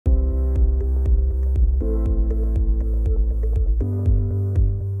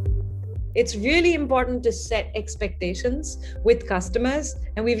It's really important to set expectations with customers,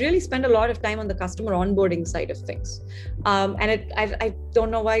 and we really spend a lot of time on the customer onboarding side of things. I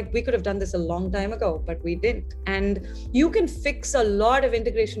don't know why. We could have done this a long time ago, but we didn't. And you can fix a lot of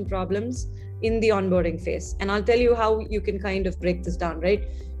integration problems in the onboarding phase. And I'll tell you how you can kind of break this down, right?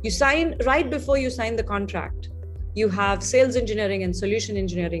 You sign, right before you sign the contract, you have sales engineering and solution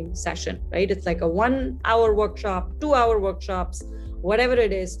engineering session, right? It's like a 1 hour workshop, 2 hour workshops, whatever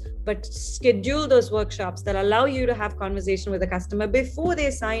it is, but schedule those workshops that allow you to have conversation with the customer before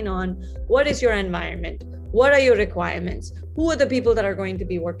they sign on. What is your environment? What are your requirements? Who are the people that are going to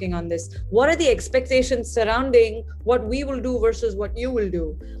be working on this? What are the expectations surrounding what we will do versus what you will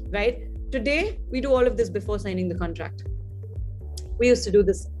do, right? Today, we do all of this before signing the contract. We used to do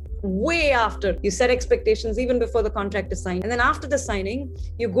this way after. You set expectations even before the contract is signed. And then after the signing,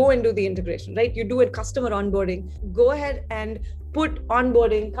 you go and do the integration, right? You do a customer onboarding. Go ahead and put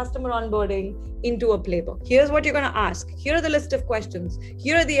onboarding, customer onboarding into a playbook. Here's what you're going to ask. Here are the list of questions.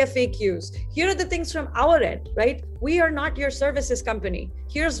 Here are the FAQs. Here are the things from our end, right? We are not your services company.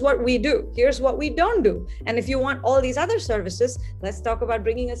 Here's what we do. Here's what we don't do. And if you want all these other services, let's talk about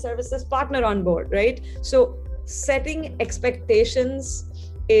bringing a services partner on board, right? So setting expectations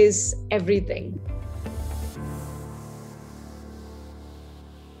is everything.